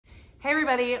Hey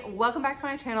everybody, welcome back to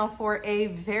my channel for a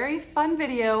very fun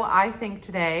video, I think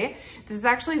today. This is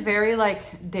actually very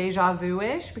like deja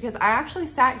vu-ish because I actually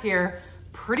sat here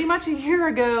pretty much a year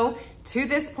ago to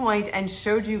this point and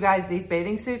showed you guys these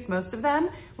bathing suits, most of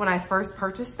them, when I first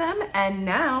purchased them. And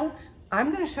now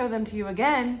I'm gonna show them to you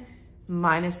again,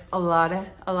 minus a lot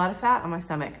of fat on my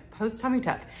stomach, post tummy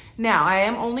tuck. Now, I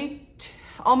am only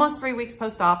almost 3 weeks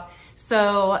post-op,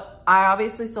 so I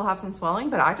obviously still have some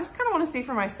swelling, but I just kind of want to see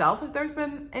for myself if there's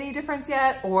been any difference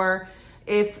yet, or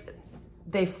if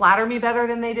they flatter me better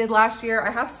than they did last year. I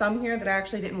have some here that I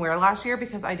actually didn't wear last year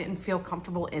because I didn't feel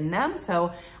comfortable in them.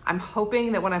 So I'm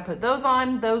hoping that when I put those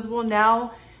on, those will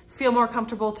now feel more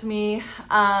comfortable to me.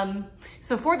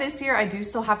 So for this year, I do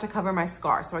still have to cover my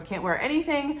scar. So I can't wear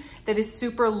anything that is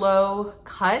super low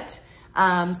cut.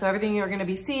 So everything you're gonna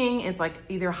be seeing is like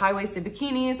either high-waisted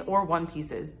bikinis or one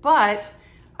pieces, but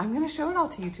I'm gonna show it all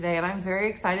to you today and I'm very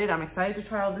excited. I'm excited to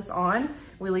try all this on.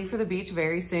 We leave for the beach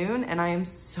very soon and I am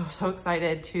so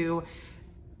excited to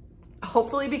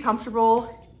hopefully be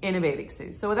comfortable in a bathing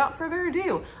suit. So without further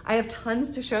ado, I have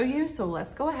tons to show you, so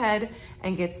let's go ahead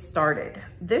and get started.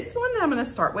 This one that I'm gonna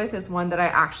start with is one that I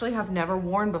actually have never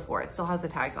worn before. It still has the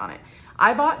tags on it.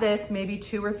 I bought this maybe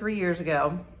 2 or 3 years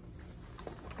ago.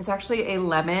 It's actually a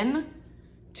lemon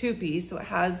 2-piece. So it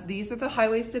has, these are the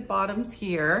high-waisted bottoms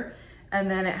here. And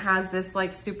then it has this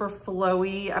like super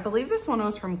flowy, I believe this one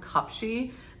was from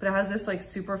Cupshe, but it has this like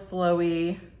super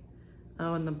flowy,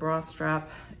 oh, and the bra strap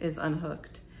is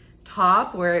unhooked,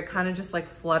 top where it kind of just like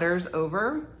flutters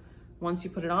over once you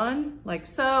put it on, like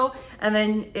so. And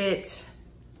then it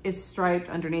is striped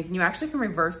underneath. And you actually can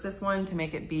reverse this one to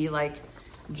make it be like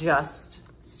just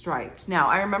striped. Now,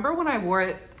 I remember when I wore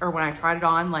it, or when I tried it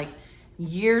on like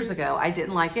years ago, I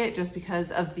didn't like it just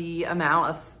because of the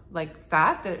amount of like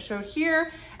fat that it showed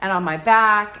here and on my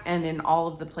back and in all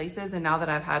of the places. And now that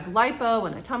I've had lipo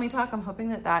and a tummy tuck, I'm hoping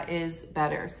that that is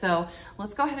better. So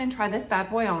let's go ahead and try this bad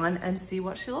boy on and see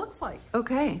what she looks like.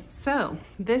 Okay, so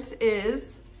this is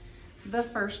the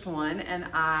first one and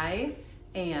I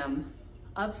am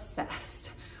obsessed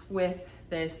with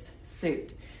this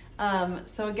suit.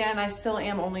 So again, I still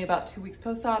am only about 2 weeks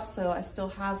post-op, so I still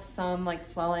have some like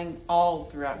swelling all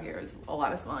throughout here. There's a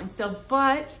lot of swelling still,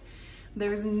 but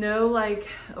there's no like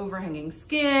overhanging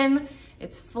skin.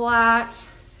 It's flat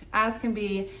as can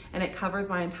be, and it covers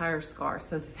my entire scar.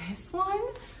 So this one,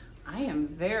 I am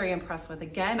very impressed with.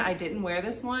 Again, I didn't wear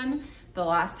this one the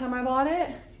last time I bought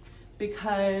it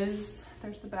because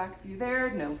there's the back view there,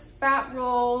 no fat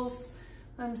rolls.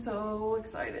 I'm so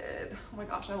excited. Oh my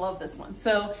gosh, I love this one.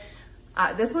 So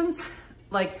this one's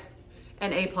like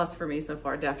an A+ for me so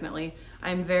far, definitely.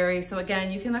 I'm very, so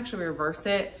again, you can actually reverse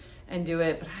it and do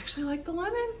it, but I actually like the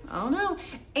lemon, I don't know.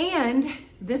 And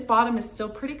this bottom is still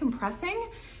pretty compressing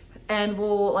and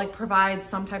will like provide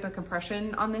some type of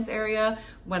compression on this area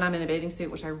when I'm in a bathing suit,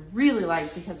 which I really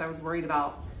like because I was worried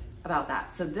about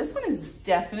that. So this one is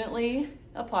definitely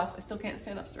a plus. I still can't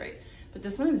stand up straight, but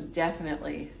this one is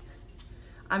definitely,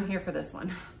 I'm here for this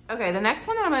one. Okay, the next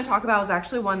one that I'm gonna talk about is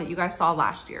actually one that you guys saw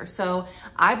last year. So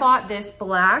I bought this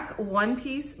black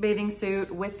 1-piece bathing suit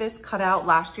with this cutout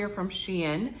last year from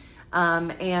Shein.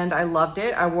 And I loved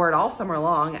it. I wore it all summer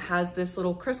long. It has this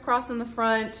little crisscross in the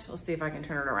front. Let's see if I can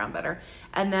turn it around better.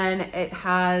 And then it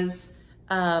has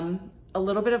a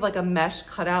little bit of like a mesh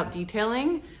cutout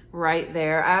detailing right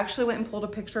there. I actually went and pulled a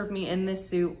picture of me in this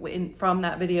suit from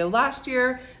that video last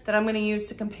year that I'm gonna use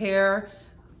to compare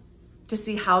to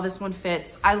see how this one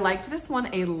fits. I liked this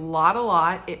one a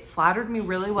lot. It flattered me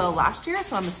really well last year,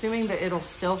 so I'm assuming that it'll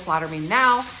still flatter me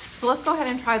now. So let's go ahead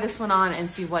and try this one on and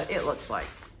see what it looks like.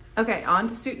 Okay, on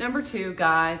to suit number 2,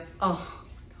 guys. Oh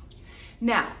my gosh.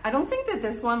 Now, I don't think that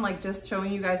this one, like just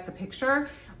showing you guys the picture,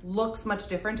 looks much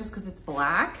different just because it's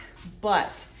black,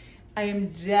 but I am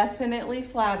definitely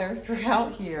flatter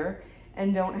throughout here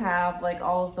and don't have like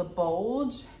all of the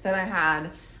bulge that I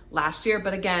had last year.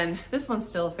 But again, this one's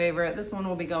still a favorite. This one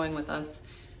will be going with us,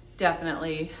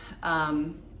 definitely.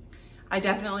 I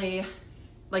definitely,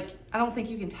 like, I don't think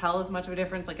you can tell as much of a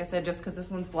difference, like I said, just because this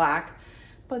one's black.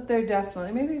 But they're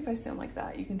definitely, maybe if I stand like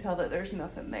that, you can tell that there's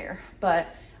nothing there, but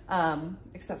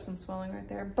except some swelling right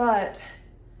there. But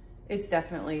it's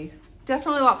definitely a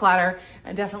lot flatter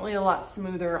and definitely a lot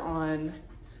smoother on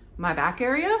my back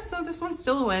area. So this one's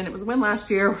still a win. It was a win last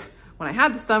year when I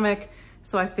had the stomach,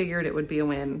 so I figured it would be a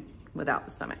win without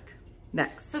the stomach.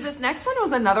 Next. So this next one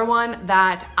was another one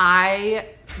that I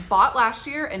bought last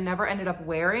year and never ended up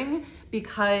wearing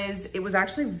because it was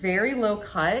actually very low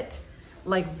cut.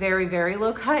 like very, very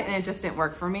low cut, and it just didn't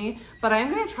work for me. But I am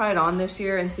gonna try it on this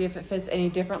year and see if it fits any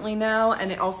differently now.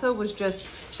 And it also was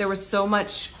just, there was so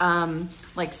much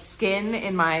like skin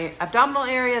in my abdominal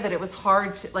area that it was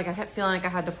hard to, like I kept feeling like I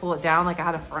had to pull it down, like I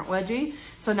had a front wedgie.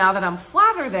 So now that I'm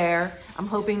flatter there, I'm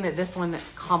hoping that this one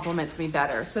complements me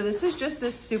better. So this is just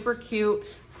this super cute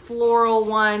floral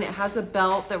one. It has a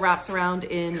belt that wraps around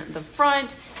in the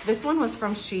front. This one was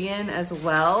from Shein as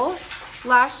well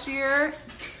last year.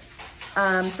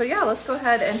 So yeah, let's go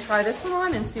ahead and try this one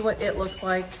on and see what it looks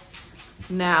like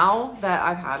now that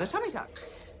I've had a tummy tuck.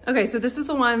 Okay, so this is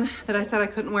the one that I said I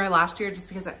couldn't wear last year just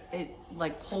because it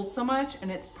like pulled so much,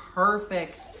 and it's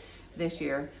perfect this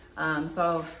year.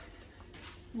 So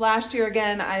last year,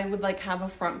 again, I would like have a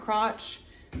front crotch,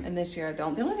 and this year I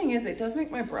don't. The only thing is it does make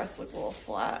my breasts look a little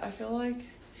flat, I feel like.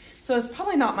 So it's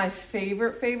probably not my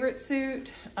favorite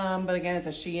suit, but again, it's a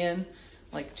Shein,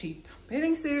 like cheap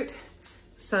bathing suit.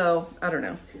 So I don't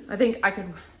know. I think I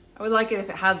would like it if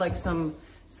it had like some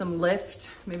lift,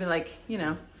 maybe like, you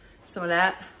know, some of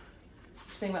that.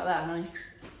 Think about that, honey.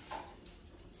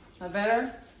 Is that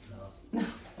better? No.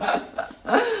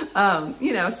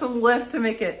 You know, some lift to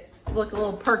make it look a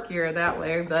little perkier that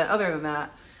way. But other than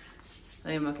that,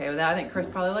 I am okay with that. I think Chris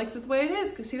probably likes it the way it is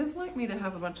because he doesn't like me to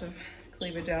have a bunch of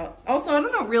cleavage out. Also, I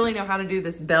don't really know how to do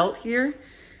this belt here.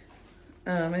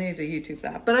 I need to YouTube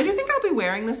that, but I do think I'll be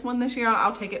wearing this one this year.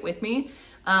 I'll take it with me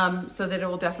so that it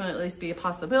will definitely at least be a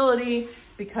possibility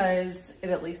because it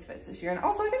at least fits this year. And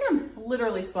also I think I'm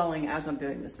literally swelling as I'm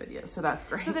doing this video, so that's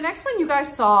great. So the next one you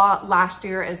guys saw last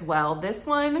year as well. This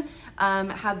one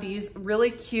had these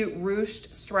really cute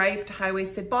ruched striped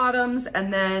high-waisted bottoms,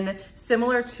 and then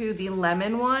similar to the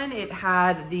lemon one, it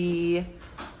had the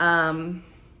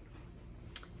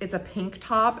it's a pink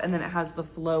top, and then it has the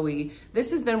flowy.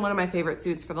 This has been one of my favorite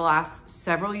suits for the last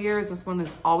several years. This one has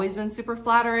always been super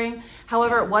flattering.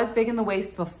 However, it was big in the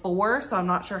waist before, so I'm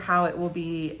not sure how it will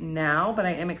be now, but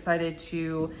I am excited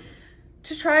to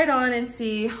try it on and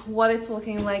see what it's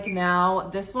looking like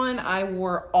now. This one I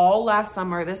wore all last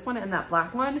summer, this one and that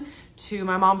black one, to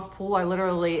my mom's pool. I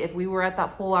literally, if we were at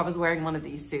that pool, I was wearing one of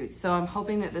these suits. So I'm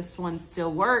hoping that this one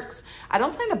still works. I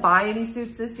don't plan to buy any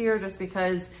suits this year just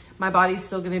because my body's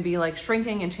still gonna be like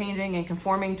shrinking and changing and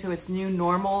conforming to its new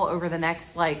normal over the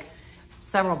next like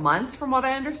several months from what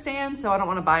I understand. So I don't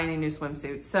wanna buy any new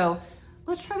swimsuits. So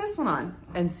let's try this one on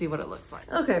and see what it looks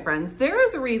like. Okay, friends, there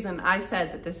is a reason I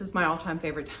said that this is my all-time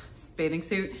favorite bathing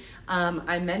suit.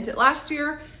 I meant it last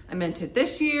year. I meant it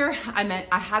this year. I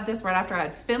had this right after I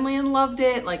had Finley and loved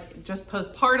it, like just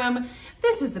postpartum.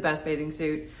 This is the best bathing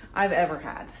suit I've ever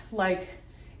had. Like,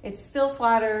 it still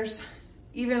flatters,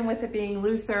 even with it being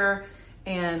looser,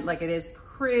 and like it is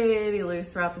pretty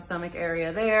loose throughout the stomach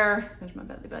area there. There's my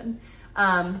belly button.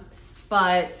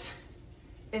 But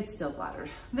it still flatters.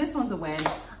 This one's a win.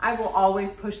 I will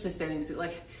always push this bathing suit.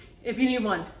 Like, if you need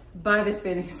one, buy this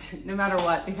bathing suit no matter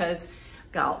what, because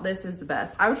gal, this is the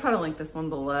best. I would try to link this one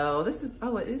below. This is,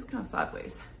 oh, it is kind of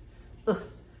sideways. Ugh,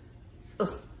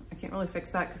 ugh. I can't really fix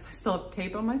that because I still have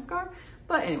tape on my scar.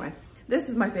 But anyway, this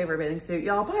is my favorite bathing suit.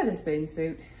 Y'all, buy this bathing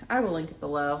suit. I will link it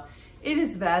below. It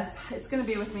is the best. It's gonna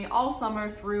be with me all summer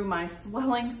through my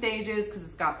swelling stages because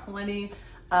it's got plenty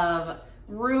of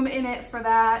room in it for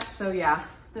that. So yeah,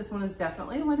 this one is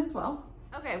definitely a win as well.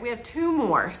 Okay, we have two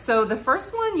more. So the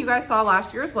first one you guys saw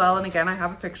last year as well. And again, I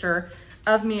have a picture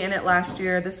of me in it last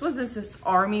year. This was this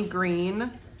army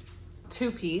green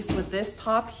two-piece with this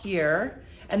top here.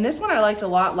 And this one I liked a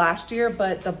lot last year,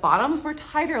 but the bottoms were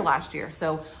tighter last year.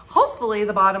 So hopefully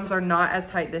the bottoms are not as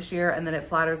tight this year and then it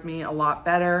flatters me a lot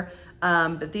better.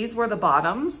 But these were the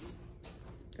bottoms.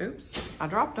 Oops, I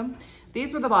dropped them.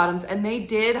 These were the bottoms, and they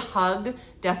did hug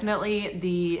definitely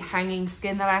the hanging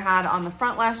skin that I had on the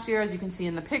front last year. As you can see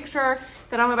in the picture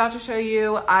that I'm about to show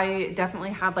you, I definitely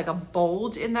had like a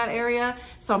bulge in that area.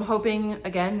 So I'm hoping,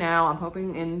 again, now I'm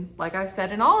hoping in, like I've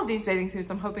said in all of these bathing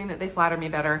suits, I'm hoping that they flatter me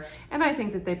better. And I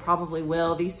think that they probably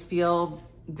will. These feel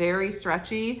very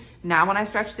stretchy. Now when I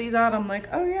stretch these out, I'm like,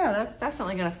 oh yeah, that's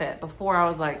definitely gonna fit. Before I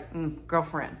was like,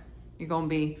 girlfriend, you're gonna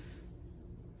be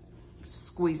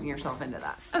squeezing yourself into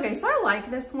that. Okay, so I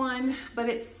like this one, but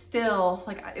it's still,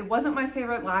 like, it wasn't my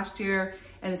favorite last year,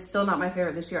 and it's still not my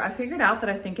favorite this year. I figured out that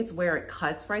I think it's where it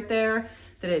cuts right there,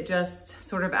 that it just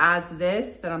sort of adds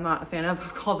this, that I'm not a fan of,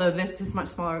 although this is much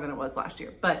smaller than it was last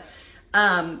year. But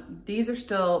these are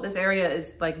still, this area is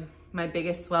like my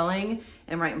biggest swelling,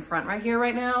 and right in front right here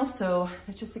right now, so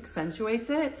it just accentuates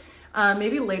it.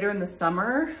 Maybe later in the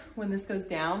summer when this goes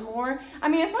down more. I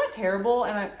mean, it's not terrible,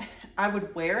 and I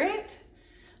would wear it,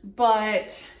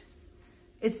 but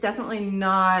it's definitely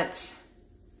not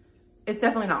It's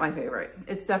definitely not my favorite.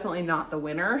 It's definitely not the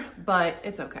winner, but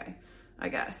it's okay, I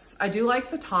guess. I do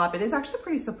like the top. It is actually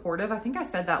pretty supportive. I think I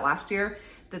said that last year,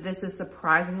 that this is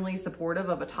surprisingly supportive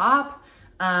of a top.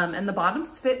 And the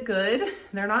bottoms fit good.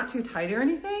 They're not too tight or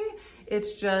anything.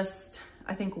 It's just,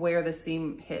 I think where the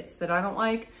seam hits that I don't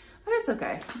like, but it's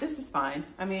okay. This is fine.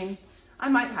 I mean, I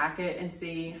might pack it and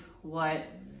see what,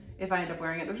 if I end up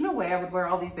wearing it. There's no way I would wear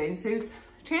all these bathing suits.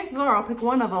 Chances are I'll pick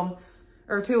one of them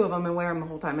or two of them and wear them the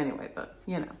whole time anyway, but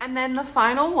you know. And then the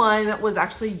final one was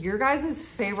actually your guys'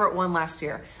 favorite one last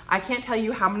year. I can't tell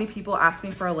you how many people asked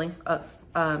me for a link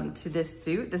to this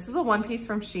suit. This is a one piece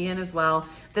from Shein as well.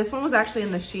 This one was actually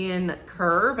in the Shein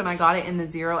Curve and I got it in the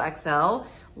 0XL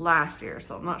last year.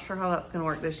 So I'm not sure how that's gonna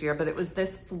work this year, but it was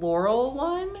this floral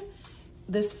one.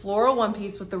 This floral one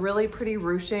piece with the really pretty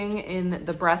ruching in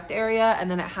the breast area. And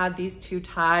then it had these two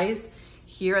ties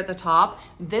here at the top.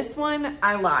 This one,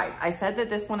 I lied. I said that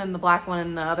this one and the black one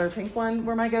and the other pink one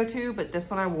were my go-to, but this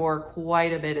one I wore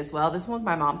quite a bit as well. This one was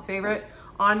my mom's favorite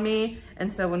on me.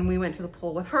 And so when we went to the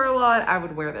pool with her a lot, I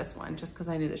would wear this one just because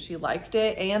I knew that she liked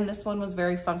it. And this one was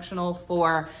very functional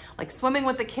for like swimming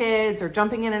with the kids or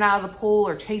jumping in and out of the pool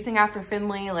or chasing after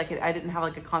Finley. Like I didn't have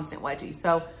like a constant wedgie.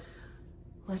 So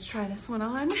let's try this one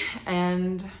on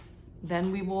and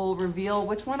then we will reveal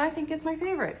which one I think is my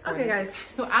favorite. Okay guys,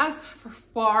 so as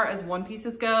far as one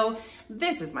pieces go,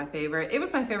 this is my favorite. It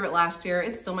was my favorite last year.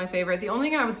 It's still my favorite. The only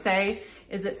thing I would say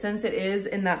is that since it is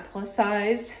in that plus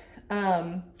size,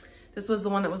 this was the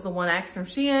one that was the 1X from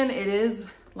Shein. It is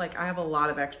like, I have a lot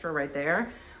of extra right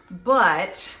there,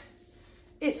 but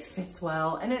it fits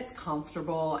well and it's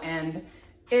comfortable and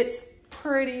it's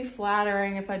pretty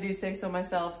flattering if I do say so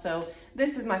myself. So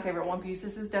this is my favorite one piece.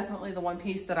 This is definitely the one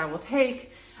piece that I will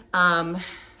take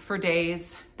for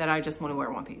days that I just want to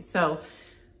wear one piece. So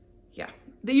yeah,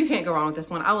 you can't go wrong with this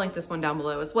one. I'll link this one down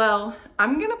below as well.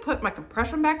 I'm gonna put my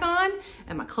compression back on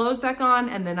and my clothes back on,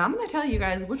 and then I'm gonna tell you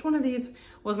guys which one of these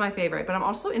was my favorite. But I'm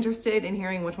also interested in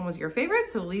hearing which one was your favorite,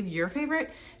 so leave your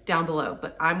favorite down below.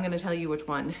 But I'm gonna tell you which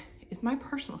one is my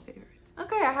personal favorite.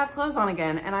 Okay, I have clothes on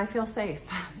again and I feel safe.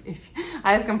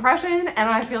 I have compression and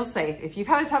I feel safe. If you've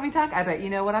had a tummy tuck, I bet you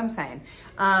know what I'm saying.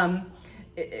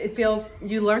 It feels,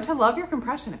 you learn to love your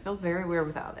compression. It feels very weird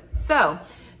without it. So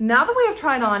now that we have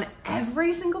tried on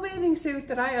every single bathing suit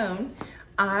that I own,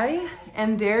 I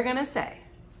am gonna say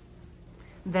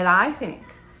that I think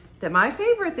that my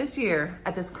favorite this year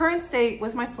at this current state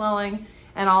with my swelling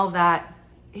and all of that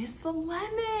is the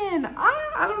lemon.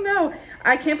 I don't know.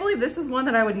 I can't believe this is one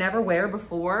that I would never wear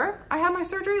before I had my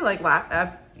surgery. Like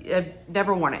I've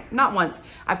never worn it, not once.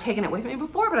 I've taken it with me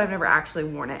before, but I've never actually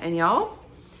worn it. And y'all,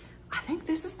 I think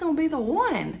this is gonna be the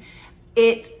one.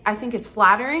 I think it's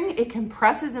flattering. It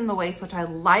compresses in the waist, which I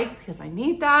like because I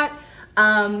need that.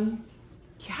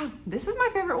 Yeah, this is my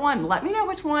favorite one. Let me know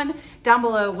which one down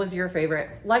below was your favorite.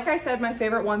 Like I said, my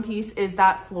favorite one piece is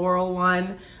that floral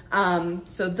one.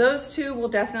 So those two will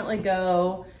definitely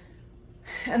go.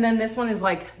 And then this one is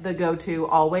like the go-to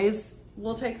always.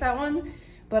 We'll take that one,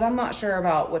 but I'm not sure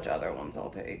about which other ones I'll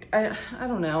take. I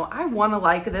don't know. I want to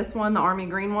like this one, the army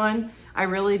green one. I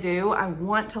really do. I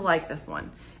want to like this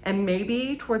one. And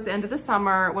maybe towards the end of the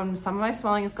summer, when some of my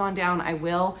swelling has gone down, I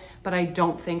will, but I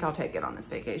don't think I'll take it on this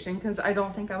vacation because I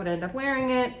don't think I would end up wearing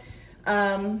it.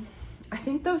 I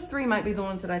think those three might be the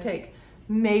ones that I take.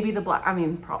 Maybe the black, I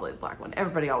mean, probably the black one.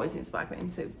 Everybody always needs a black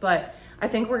bathing suit, but I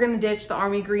think we're gonna ditch the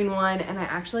army green one. And I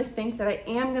actually think that I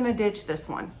am gonna ditch this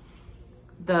one.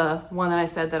 The one that I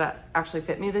said that actually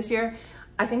fit me this year.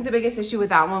 I think the biggest issue with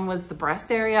that one was the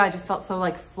breast area. I just felt so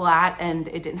like flat and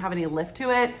it didn't have any lift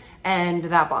to it. And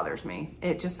that bothers me.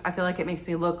 I feel like it makes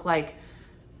me look like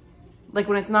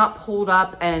when it's not pulled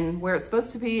up and where it's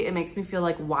supposed to be, it makes me feel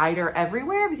like wider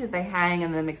everywhere because they hang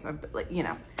and then it makes me, like, you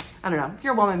know, I don't know. If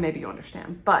you're a woman, maybe you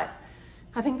understand, but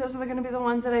I think those are gonna be the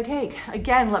ones that I take.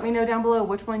 Again, let me know down below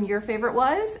which one your favorite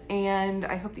was. And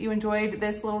I hope that you enjoyed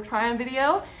this little try-on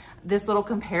video, this little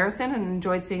comparison, and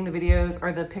enjoyed seeing the videos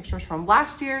or the pictures from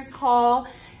last year's haul.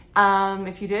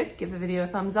 If you did, give the video a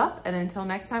thumbs up. And until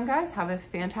next time, guys, have a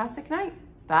fantastic night.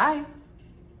 Bye.